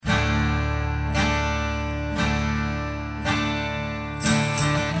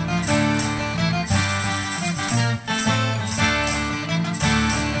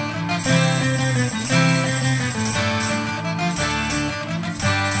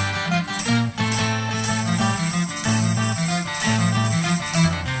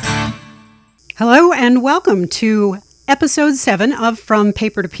Hello and welcome to episode 7 of From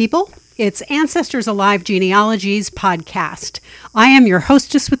Paper to People. It's Ancestors Alive Genealogies podcast. I am your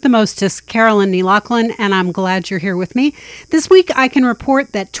hostess with the mostest, Carolyn Nealochlin, and I'm glad you're here with me. This week I can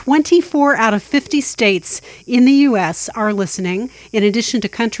report that 24 out of 50 states in the U.S. are listening, in addition to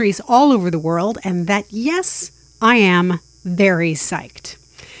countries all over the world, and that, yes, I am very psyched.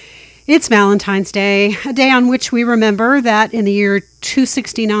 It's Valentine's Day, a day on which we remember that in the year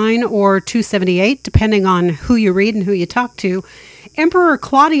 269 or 278, depending on who you read and who you talk to, Emperor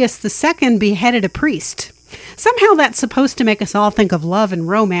Claudius II beheaded a priest. Somehow that's supposed to make us all think of love and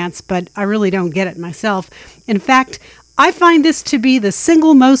romance, but I really don't get it myself. In fact, I find this to be the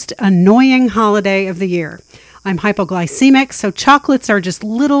single most annoying holiday of the year. I'm hypoglycemic, so chocolates are just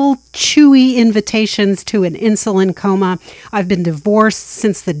little chewy invitations to an insulin coma. I've been divorced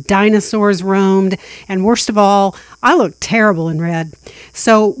since the dinosaurs roamed, and worst of all, I look terrible in red.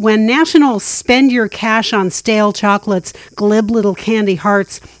 So when National Spend Your Cash on Stale Chocolates, glib little candy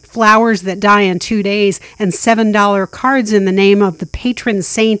hearts, flowers that die in 2 days, and $7 cards in the name of the patron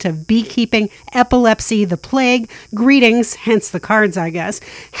saint of beekeeping, epilepsy, the plague, greetings, hence the cards, I guess,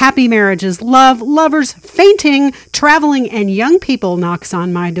 happy marriages, love, lovers, fainting, traveling, and young people knocks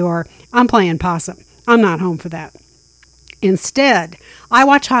on my door, I'm playing possum. I'm not home for that. Instead, I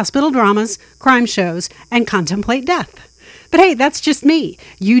watch hospital dramas, crime shows, and contemplate death. But hey, that's just me.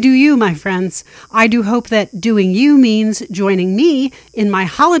 You do you, my friends. I do hope that doing you means joining me in my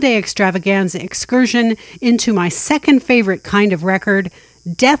holiday extravaganza excursion into my second favorite kind of record,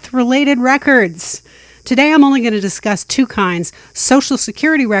 death-related records. Today I'm only going to discuss two kinds, Social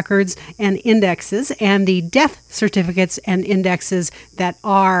Security records and indexes, and the death certificates and indexes that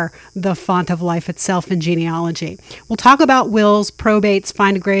are the font of life itself in genealogy. We'll talk about wills, probates,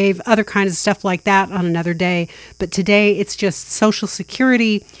 find a grave, other kinds of stuff like that on another day, but today it's just Social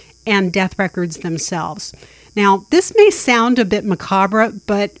Security and death records themselves. Now, this may sound a bit macabre,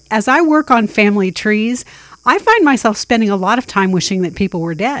 but as I work on family trees, I find myself spending a lot of time wishing that people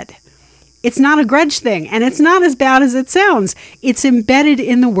were dead. It's not a grudge thing, and it's not as bad as it sounds. It's embedded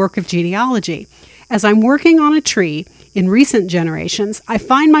in the work of genealogy. As I'm working on a tree in recent generations, I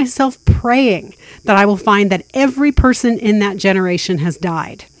find myself praying that I will find that every person in that generation has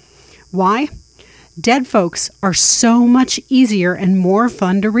died. Why? Dead folks are so much easier and more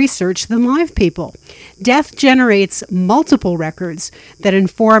fun to research than live people. Death generates multiple records that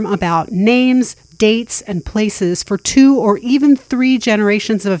inform about names, dates, and places for 2 or even 3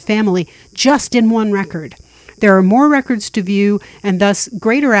 generations of a family just in one record. There are more records to view and thus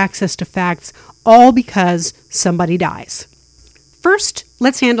greater access to facts, all because somebody dies. First,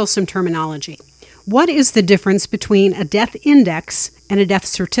 let's handle some terminology. What is the difference between a death index and a death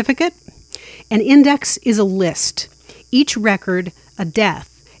certificate? An index is a list. Each record, a death,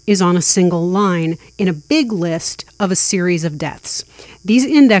 is on a single line in a big list of a series of deaths. These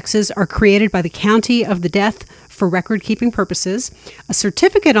indexes are created by the county of the death for record-keeping purposes. A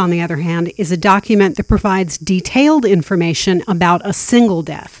certificate, on the other hand, is a document that provides detailed information about a single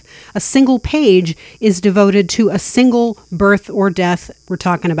death. A single page is devoted to a single birth or death, we're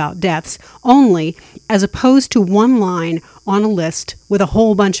talking about deaths, only, as opposed to one line on a list with a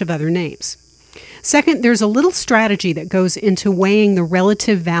whole bunch of other names. Second, there's a little strategy that goes into weighing the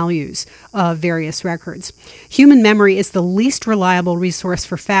relative values of various records. Human memory is the least reliable resource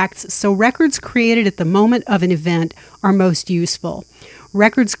for facts, so records created at the moment of an event are most useful.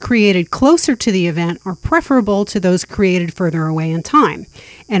 Records created closer to the event are preferable to those created further away in time.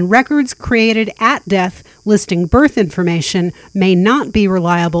 And records created at death listing birth information may not be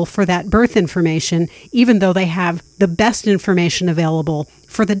reliable for that birth information, even though they have the best information available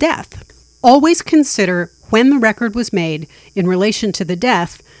for the death. Always consider when the record was made in relation to the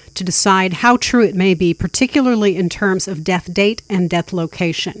death to decide how true it may be, particularly in terms of death date and death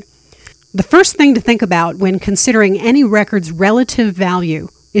location. The first thing to think about when considering any record's relative value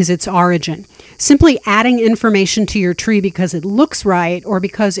is its origin. Simply adding information to your tree because it looks right or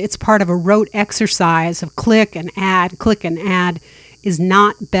because it's part of a rote exercise of click and add is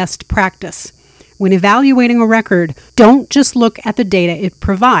not best practice. When evaluating a record, don't just look at the data it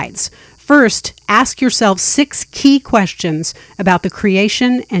provides. First, ask yourself 6 key questions about the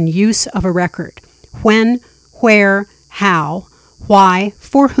creation and use of a record. When, where, how, why,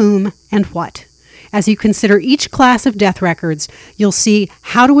 for whom, and what. As you consider each class of death records, you'll see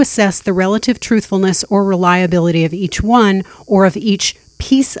how to assess the relative truthfulness or reliability of each one or of each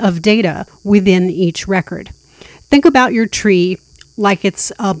piece of data within each record. Think about your tree like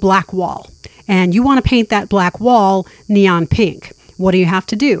it's a black wall, and you want to paint that black wall neon pink. What do you have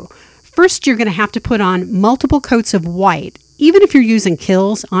to do? First, you're going to have to put on multiple coats of white, even if you're using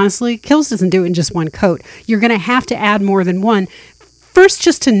Kills, honestly, Kills doesn't do it in just one coat. You're going to have to add more than one. First,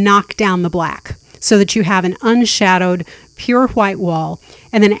 just to knock down the black so that you have an unshadowed, pure white wall.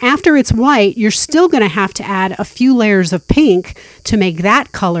 And then after it's white, you're still going to have to add a few layers of pink to make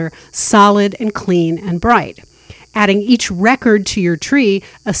that color solid and clean and bright. Adding each record to your tree,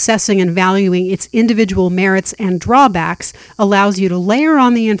 assessing and valuing its individual merits and drawbacks, allows you to layer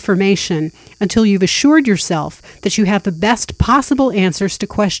on the information until you've assured yourself that you have the best possible answers to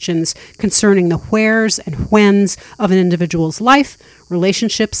questions concerning the wheres and whens of an individual's life,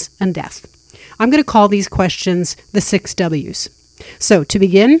 relationships, and death. I'm going to call these questions the 6 W's. So to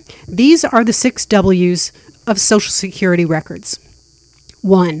begin, these are the 6 W's of Social Security records.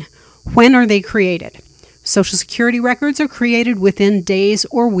 1. When are they created? Social Security records are created within days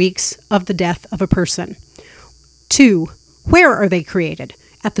or weeks of the death of a person. 2. Where are they created?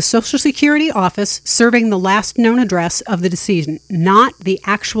 At the Social Security office serving the last known address of the decedent, not the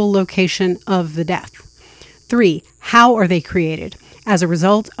actual location of the death. 3. How are they created? As a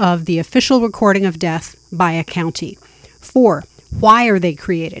result of the official recording of death by a county. 4. Why are they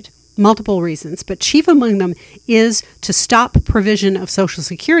created? Multiple reasons, but chief among them is to stop provision of Social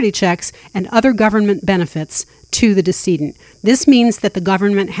Security checks and other government benefits to the decedent. This means that the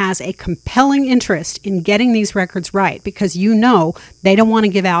government has a compelling interest in getting these records right because you know they don't want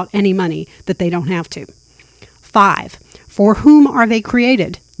to give out any money that they don't have to. 5. For whom are they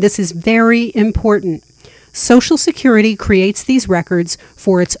created? This is very important. Social Security creates these records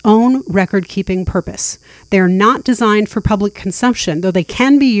for its own record-keeping purpose. They are not designed for public consumption, though they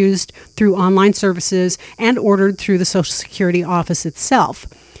can be used through online services and ordered through the Social Security office itself.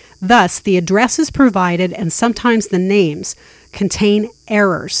 Thus, the addresses provided and sometimes the names contain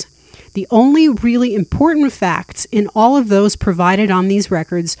errors. The only really important facts in all of those provided on these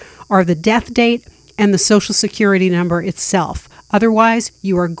records are the death date and the Social Security number itself. Otherwise,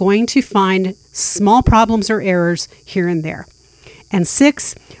 you are going to find small problems or errors here and there. And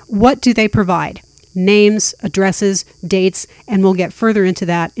 6, what do they provide? Names, addresses, dates, and we'll get further into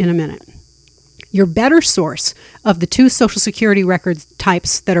that in a minute. Your better source of the 2 Social Security records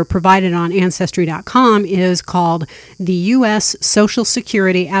types that are provided on Ancestry.com is called the U.S. Social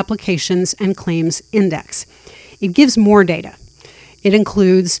Security Applications and Claims Index. It gives more data. It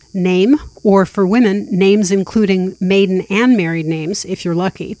includes name, or for women, names including maiden and married names, if you're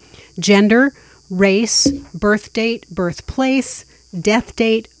lucky, gender, race, birth date, birthplace, death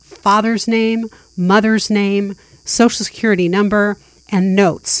date, father's name, mother's name, Social Security number, and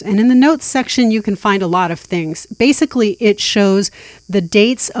notes. And in the notes section, you can find a lot of things. Basically, it shows the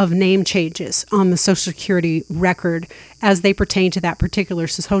dates of name changes on the Social Security record as they pertain to that particular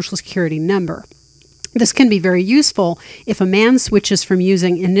Social Security number. This can be very useful if a man switches from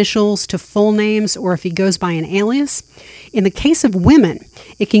using initials to full names or if he goes by an alias. In the case of women,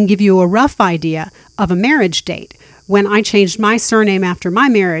 it can give you a rough idea of a marriage date. When I changed my surname after my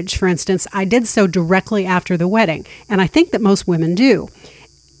marriage, for instance, I did so directly after the wedding, and I think that most women do.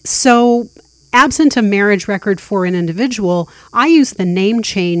 So, absent a marriage record for an individual, I use the name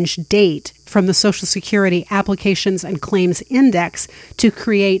change date from the Social Security Applications and Claims Index to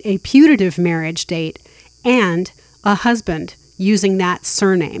create a putative marriage date and a husband using that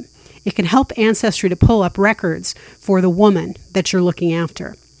surname. It can help Ancestry to pull up records for the woman that you're looking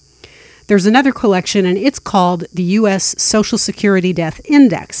after. There's another collection, and it's called the U.S. Social Security Death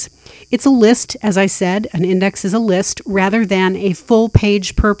Index. It's a list, as I said, an index is a list rather than a full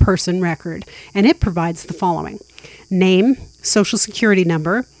page per person record, and it provides the following: name, Social Security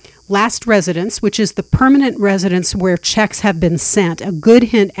number, last residence, which is the permanent residence where checks have been sent, a good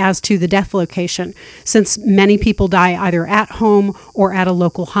hint as to the death location, since many people die either at home or at a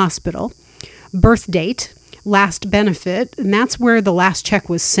local hospital, birth date, last benefit, and that's where the last check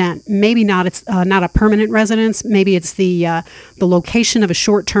was sent. Maybe it's not a permanent residence. Maybe it's the location of a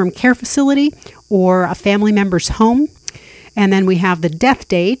short-term care facility or a family member's home. And then we have the death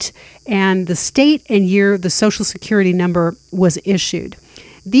date and the state and year the Social Security number was issued.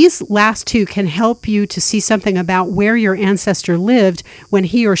 These last 2 can help you to see something about where your ancestor lived when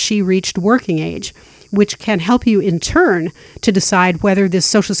he or she reached working age, which can help you in turn to decide whether this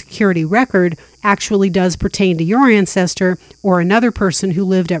Social Security record actually does pertain to your ancestor or another person who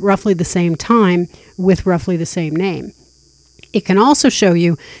lived at roughly the same time with roughly the same name. It can also show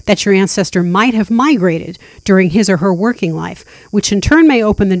you that your ancestor might have migrated during his or her working life, which in turn may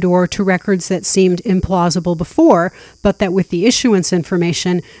open the door to records that seemed implausible before, but that with the issuance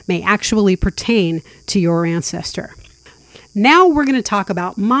information may actually pertain to your ancestor. Now we're going to talk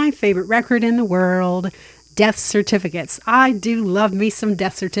about my favorite record in the world, Death certificates. I do love me some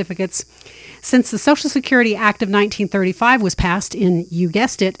death certificates. Since the Social Security Act of 1935 was passed in, you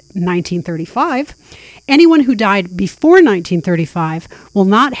guessed it, 1935, anyone who died before 1935 will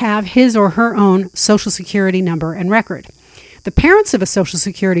not have his or her own Social Security number and record. The parents of a Social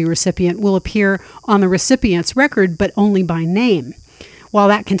Security recipient will appear on the recipient's record, but only by name. While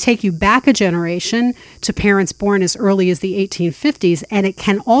that can take you back a generation to parents born as early as the 1850s, and it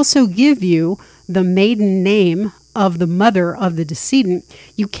can also give you the maiden name of the mother of the decedent,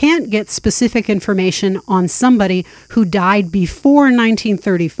 you can't get specific information on somebody who died before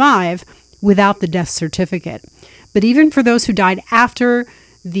 1935 without the death certificate. But even for those who died after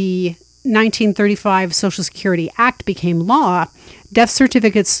the 1935 Social Security Act became law, death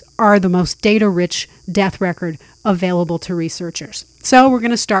certificates are the most data-rich death record available to researchers. So we're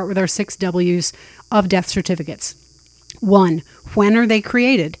going to start with our 6 W's of death certificates. 1. When are they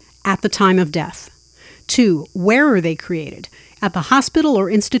created? At the time of death. 2. Where are they created? At the hospital or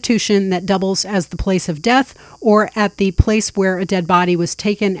institution that doubles as the place of death, or at the place where a dead body was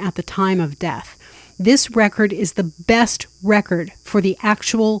taken at the time of death. This record is the best record for the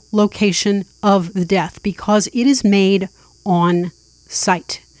actual location of the death because it is made on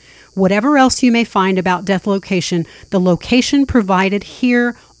site. Whatever else you may find about death location, the location provided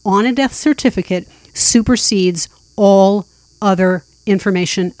here on a death certificate supersedes all other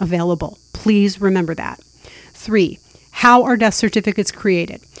information available. Please remember that. 3. How are death certificates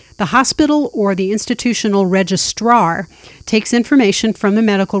created? The hospital or the institutional registrar takes information from the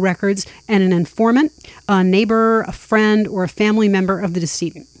medical records and an informant, a neighbor, a friend, or a family member of the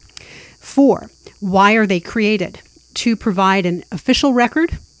decedent. 4. Why are they created? To provide an official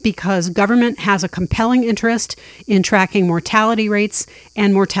record, because government has a compelling interest in tracking mortality rates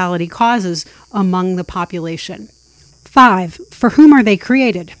and mortality causes among the population. 5. For whom are they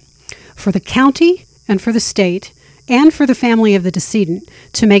created? For the county and for the state and for the family of the decedent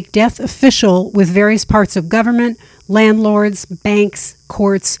to make death official with various parts of government, landlords, banks,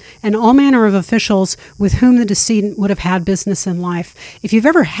 courts, and all manner of officials with whom the decedent would have had business in life. If you've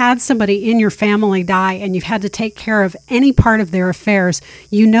ever had somebody in your family die and you've had to take care of any part of their affairs,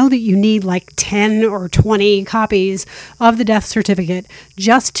 you know that you need like 10 or 20 copies of the death certificate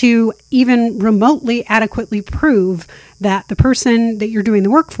just to even remotely adequately prove that the person that you're doing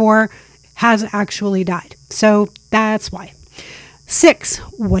the work for has actually died. So that's why. 6,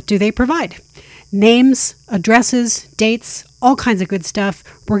 what do they provide? Names, addresses, dates, all kinds of good stuff.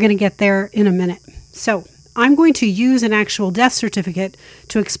 We're going to get there in a minute. So I'm going to use an actual death certificate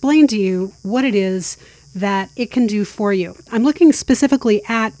to explain to you what it is that it can do for you. I'm looking specifically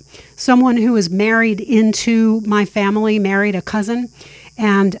at someone who is married into my family, married a cousin,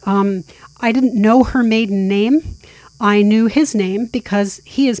 and I didn't know her maiden name. I knew his name because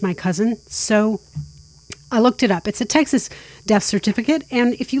he is my cousin, so I looked it up. It's a Texas death certificate,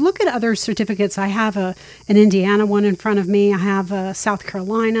 and if you look at other certificates, I have an Indiana one in front of me. I have a South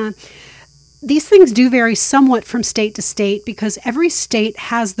Carolina. These things do vary somewhat from state to state because every state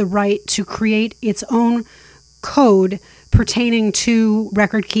has the right to create its own code pertaining to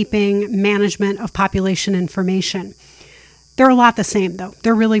record keeping, management of population information. They're a lot the same, though.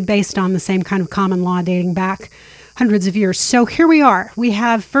 They're really based on the same kind of common law dating back hundreds of years. So here we are. We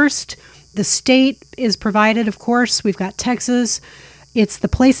have first, the state is provided, of course. We've got Texas. It's the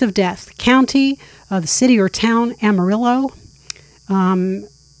place of death, county, the city or town, Amarillo.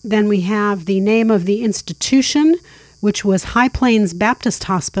 Then we have the name of the institution, which was High Plains Baptist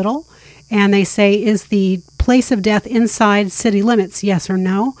Hospital. And they say, is the place of death inside city limits, yes or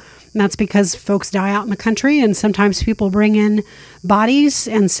no? And that's because folks die out in the country, and sometimes people bring in bodies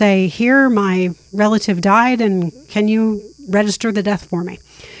and say, here, my relative died, and can you register the death for me?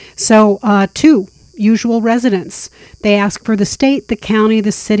 So 2, usual residence. They ask for the state, the county,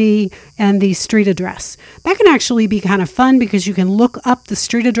 the city, and the street address. That can actually be kind of fun because you can look up the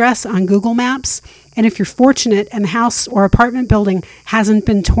street address on Google Maps, and if you're fortunate and the house or apartment building hasn't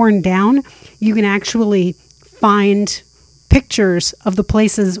been torn down, you can actually find pictures of the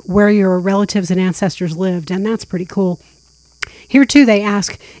places where your relatives and ancestors lived, and that's pretty cool. Here, too, they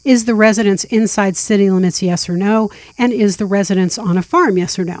ask, is the residence inside city limits, yes or no? And is the residence on a farm,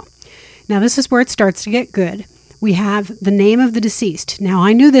 yes or no? Now, this is where it starts to get good. We have the name of the deceased. Now,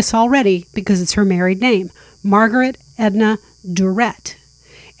 I knew this already because it's her married name, Margaret Edna Durrett.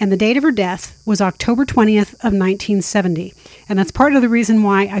 And the date of her death was October 20th of 1970. And that's part of the reason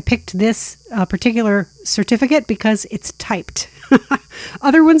why I picked this particular certificate, because it's typed.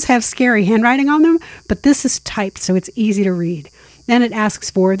 Other ones have scary handwriting on them, but this is typed, so it's easy to read. Then it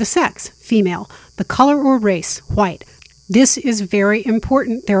asks for the sex, female, the color or race, white, This is very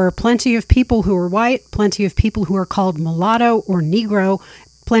important. There are plenty of people who are white, plenty of people who are called mulatto or Negro,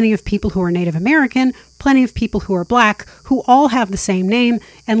 plenty of people who are Native American, plenty of people who are black, who all have the same name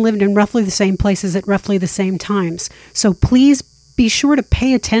and lived in roughly the same places at roughly the same times. So please be sure to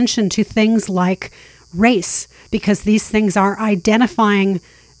pay attention to things like race, because these things are identifying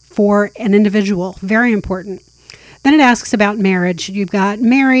for an individual. Very important. Then it asks about marriage. You've got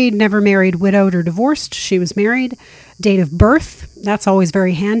married, never married, widowed, or divorced. She was married. Date of birth, that's always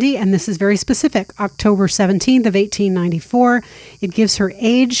very handy, and this is very specific. October 17th of 1894. It gives her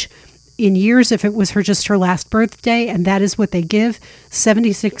age in years if it was just her last birthday, and that is what they give,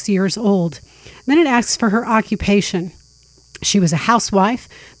 76 years old. Then it asks for her occupation. She was a housewife,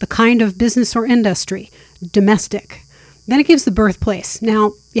 the kind of business or industry, domestic. Then it gives the birthplace.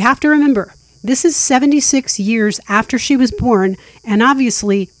 Now, you have to remember, this is 76 years after she was born, and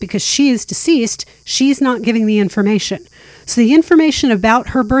obviously, because she is deceased, she's not giving the information. So the information about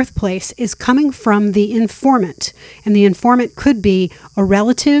her birthplace is coming from the informant, and the informant could be a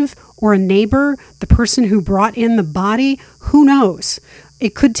relative or a neighbor, the person who brought in the body, who knows?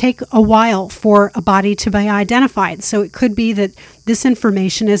 It could take a while for a body to be identified, so it could be that this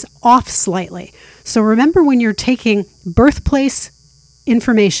information is off slightly. So remember, when you're taking birthplace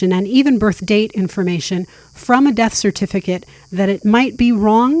information and even birth date information from a death certificate, that it might be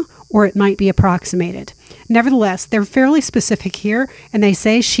wrong or it might be approximated. Nevertheless, they're fairly specific here, and they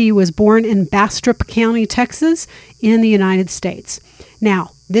say she was born in Bastrop County, Texas, in the United States.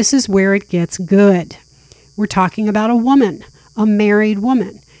 Now, this is where it gets good. We're talking about a woman, a married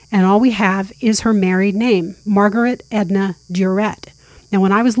woman, and all we have is her married name, Margaret Edna Durrett. Now,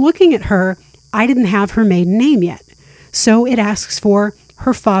 when I was looking at her, I didn't have her maiden name yet. So it asks for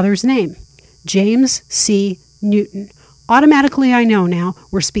her father's name, James C. Newton. Automatically, I know now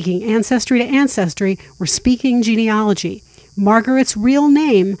we're speaking ancestry to ancestry. We're speaking genealogy. Margaret's real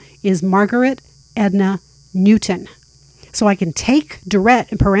name is Margaret Edna Newton. So I can take Durrett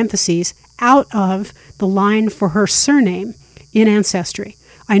in parentheses out of the line for her surname in Ancestry.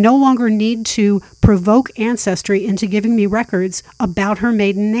 I no longer need to provoke Ancestry into giving me records about her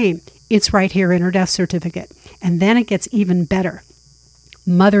maiden name. It's right here in her death certificate. And then it gets even better.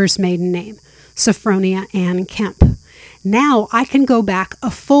 Mother's maiden name, Sophronia Ann Kemp. Now I can go back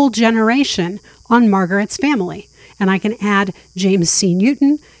a full generation on Margaret's family, and I can add James C.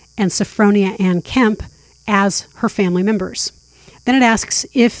 Newton and Sophronia Ann Kemp as her family members. Then it asks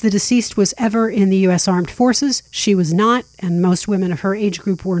if the deceased was ever in the U.S. Armed Forces. She was not, and most women of her age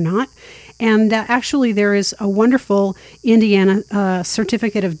group were not. And actually, there is a wonderful Indiana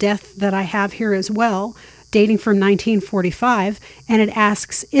certificate of death that I have here as well, dating from 1945, and it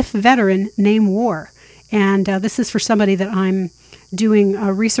asks if veteran, name war. And this is for somebody that I'm doing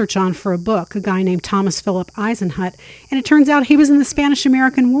research on for a book, a guy named Thomas Philip Eisenhut, and it turns out he was in the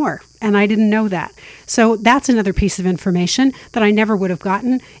Spanish-American War, and I didn't know that. So that's another piece of information that I never would have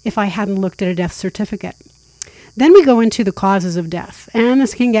gotten if I hadn't looked at a death certificate. Then we go into the causes of death, and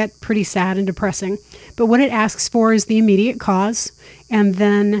this can get pretty sad and depressing, but what it asks for is the immediate cause, and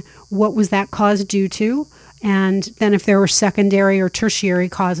then what was that cause due to, and then if there were secondary or tertiary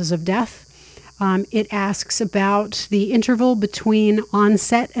causes of death. It asks about the interval between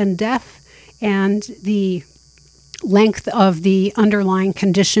onset and death and the length of the underlying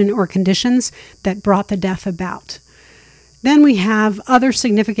condition or conditions that brought the death about. Then we have other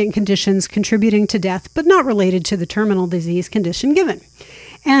significant conditions contributing to death, but not related to the terminal disease condition given.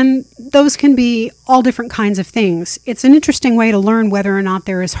 And those can be all different kinds of things. It's an interesting way to learn whether or not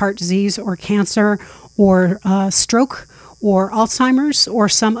there is heart disease or cancer or stroke or Alzheimer's or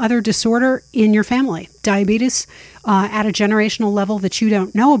some other disorder in your family. Diabetes at a generational level that you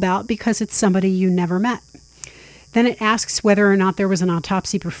don't know about because it's somebody you never met. Then it asks whether or not there was an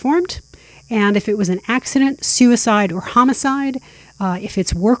autopsy performed, and if it was an accident, suicide, or homicide, if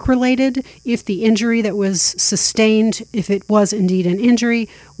it's work-related, if the injury that was sustained, if it was indeed an injury,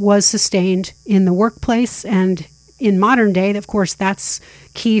 was sustained in the workplace. And in modern day, of course, that's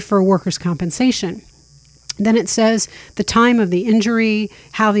key for workers' compensation. Then it says the time of the injury,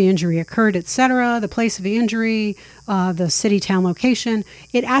 how the injury occurred, etc., the place of the injury, the city, town, location.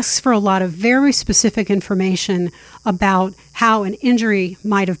 It asks for a lot of very specific information about how an injury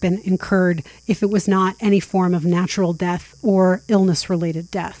might have been incurred if it was not any form of natural death or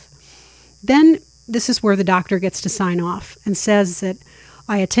illness-related death. Then this is where the doctor gets to sign off and says that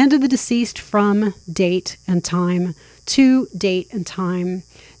I attended the deceased from date and time to date and time.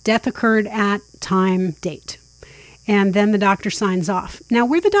 Death occurred at time, date. And then the doctor signs off. Now,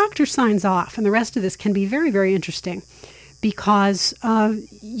 where the doctor signs off, and the rest of this can be very, very interesting, because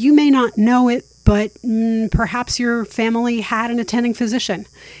you may not know it but perhaps your family had an attending physician,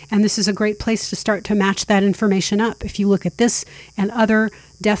 and this is a great place to start to match that information up. If you look at this and other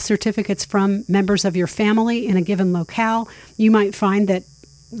death certificates from members of your family in a given locale, you might find that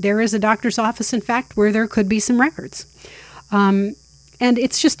there is a doctor's office, in fact, where there could be some records. And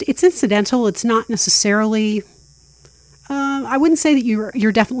it's incidental. It's not necessarily... I wouldn't say that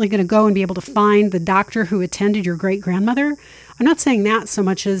you're definitely going to go and be able to find the doctor who attended your great-grandmother. I'm not saying that so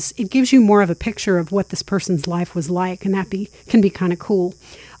much as it gives you more of a picture of what this person's life was like, and that can be kind of cool.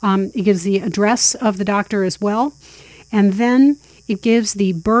 It gives the address of the doctor as well, and then it gives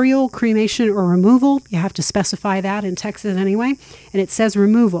the burial, cremation, or removal. You have to specify that in Texas anyway, and it says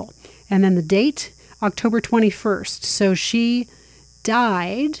removal. And then the date, October 21st. So she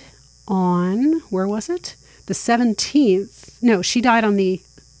died on, where was it? The 17th. No, she died on the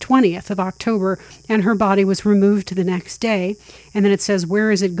 20th of October, and her body was removed the next day. And then it says,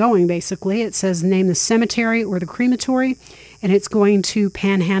 where is it going, basically? It says name the cemetery or the crematory, and it's going to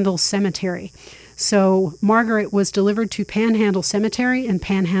Panhandle Cemetery. So Margaret was delivered to Panhandle Cemetery in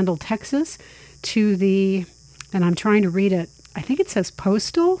Panhandle, Texas, to the, and I'm trying to read it, I think it says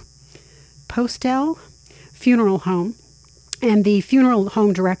Postel Funeral Home, and the funeral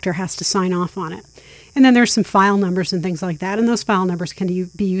home director has to sign off on it. And then there's some file numbers and things like that, and those file numbers can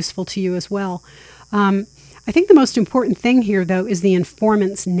be useful to you as well. I think the most important thing here, though, is the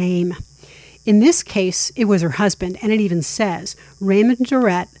informant's name. In this case, it was her husband, and it even says Raymond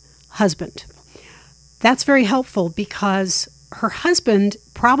Durrett, husband. That's very helpful because her husband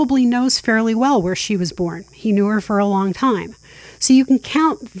probably knows fairly well where she was born. He knew her for a long time. So you can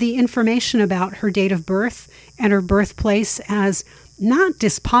count the information about her date of birth and her birthplace as not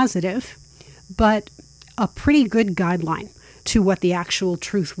dispositive, but a pretty good guideline to what the actual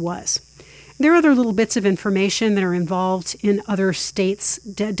truth was. There are other little bits of information that are involved in other states'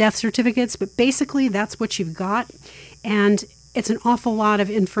 death certificates, but basically that's what you've got, and it's an awful lot of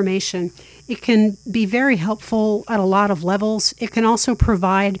information. It can be very helpful at a lot of levels. It can also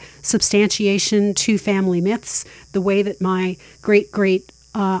provide substantiation to family myths, the way that my great-great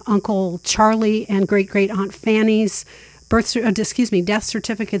Uncle Charlie and great-great Aunt Fanny's death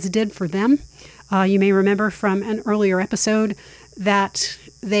certificates did for them. You may remember from an earlier episode that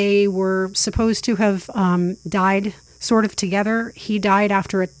they were supposed to have died sort of together. He died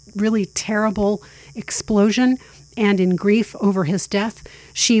after a really terrible explosion, and in grief over his death,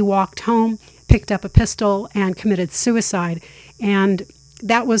 she walked home, picked up a pistol, and committed suicide. And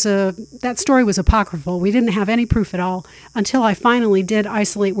that story was apocryphal. We didn't have any proof at all until I finally did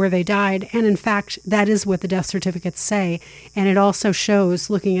isolate where they died. And in fact, that is what the death certificates say. And it also shows,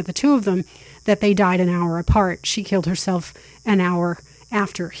 looking at the two of them, that they died an hour apart. She killed herself an hour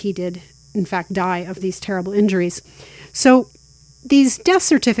after he did, in fact, die of these terrible injuries. So these death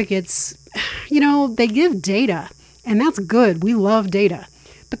certificates, they give data, and that's good. We love data.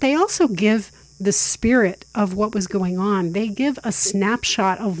 But they also give the spirit of what was going on. They give a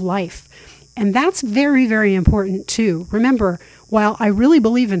snapshot of life. And that's very, very important too. Remember, while I really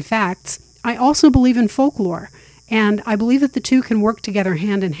believe in facts, I also believe in folklore. And I believe that the two can work together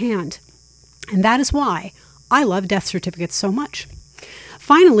hand in hand. And that is why I love death certificates so much.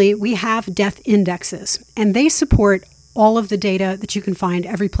 Finally, we have death indexes, and they support all of the data that you can find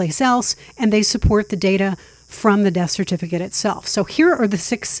every place else, and they support the data from the death certificate itself. So here are the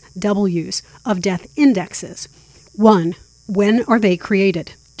 6 W's of death indexes. 1, when are they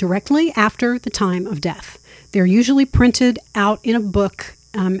created? Directly after the time of death. They're usually printed out in a book,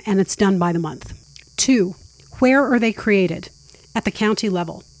 and it's done by the month. 2, where are they created? At the county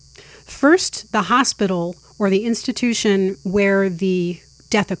level. First, the hospital or the institution where the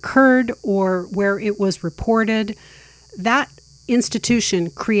death occurred or where it was reported, that institution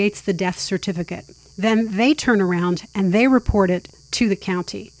creates the death certificate. Then they turn around and they report it to the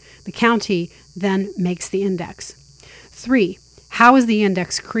county. The county then makes the index. 3, how is the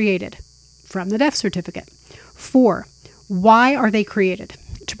index created? From the death certificate. 4, why are they created?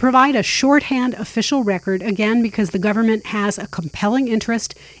 To provide a shorthand official record, again, because the government has a compelling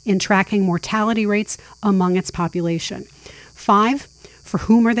interest in tracking mortality rates among its population. 5, for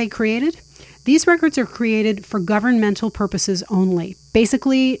whom are they created? These records are created for governmental purposes only.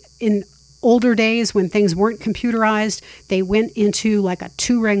 Basically, in older days when things weren't computerized, they went into like a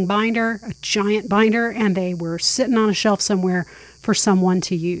 2-ring binder, a giant binder, and they were sitting on a shelf somewhere for someone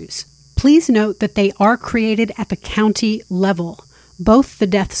to use. Please note that they are created at the county level, both the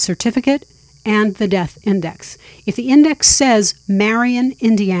death certificate and the death index. If the index says Marion,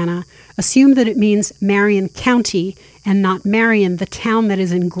 Indiana, assume that it means Marion County and not Marion, the town that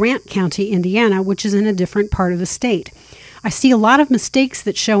is in Grant County, Indiana, which is in a different part of the state. I see a lot of mistakes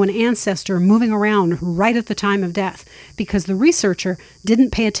that show an ancestor moving around right at the time of death because the researcher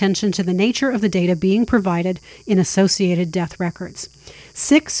didn't pay attention to the nature of the data being provided in associated death records.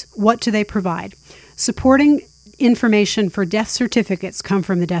 6, what do they provide? Supporting information for death certificates come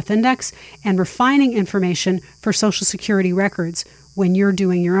from the Death Index, and refining information for Social Security records when you're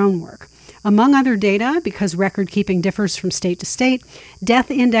doing your own work. Among other data, because record keeping differs from state to state,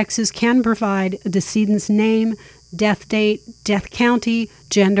 death indexes can provide a decedent's name, death date, death county,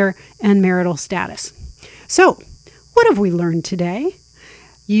 gender, and marital status. So, what have we learned today?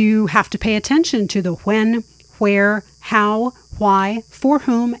 You have to pay attention to the when, where, how, why, for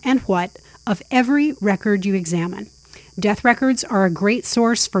whom, and what of every record you examine. Death records are a great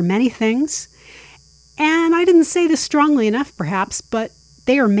source for many things, and I didn't say this strongly enough perhaps, but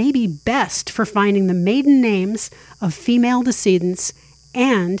they are maybe best for finding the maiden names of female decedents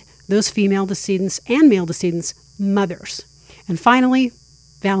and those female decedents and male decedents' mothers. And finally,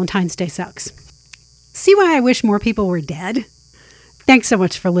 Valentine's Day sucks. See why I wish more people were dead? Thanks so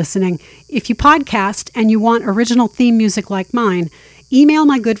much for listening. If you podcast and you want original theme music like mine, email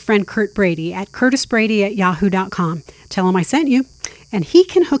my good friend Kurt Brady at curtisbrady@yahoo.com. Tell him I sent you, and he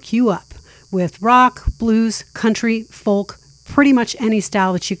can hook you up with rock, blues, country, folk, pretty much any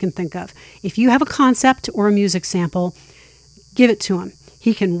style that you can think of. If you have a concept or a music sample, give it to him.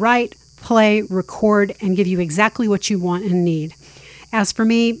 He can write, play, record, and give you exactly what you want and need. As for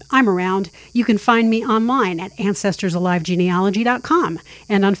me, I'm around. You can find me online at AncestorsAliveGenealogy.com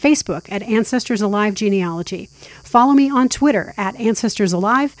and on Facebook at Ancestors Alive Genealogy. Follow me on Twitter at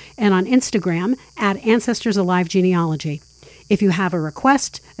AncestorsAlive and on Instagram at Ancestors Alive Genealogy. If you have a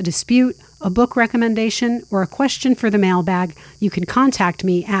request, a dispute, a book recommendation, or a question for the mailbag, you can contact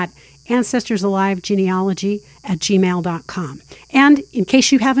me at AncestorsAliveGenealogy@gmail.com. And in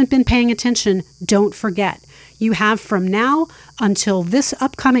case you haven't been paying attention, don't forget, you have from now until this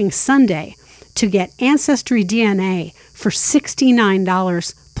upcoming Sunday to get Ancestry DNA for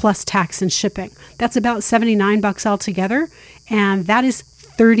 $69 plus tax and shipping. That's about $79 altogether, and that is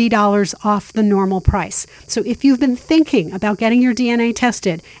 $30 off the normal price. So if you've been thinking about getting your DNA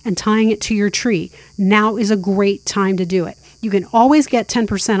tested and tying it to your tree, now is a great time to do it. You can always get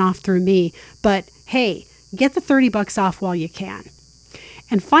 10% off through me, but hey, get the $30 off while you can.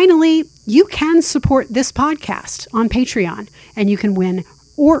 And finally, you can support this podcast on Patreon, and you can win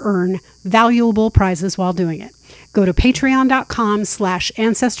or earn valuable prizes while doing it. Go to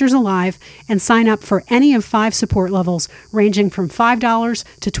patreon.com/ancestorsalive and sign up for any of 5 support levels ranging from $5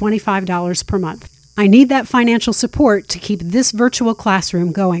 to $25 per month. I need that financial support to keep this virtual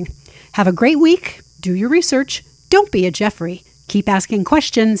classroom going. Have a great week. Do your research. Don't be a Jeffrey. Keep asking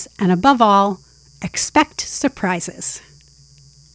questions. And above all, expect surprises.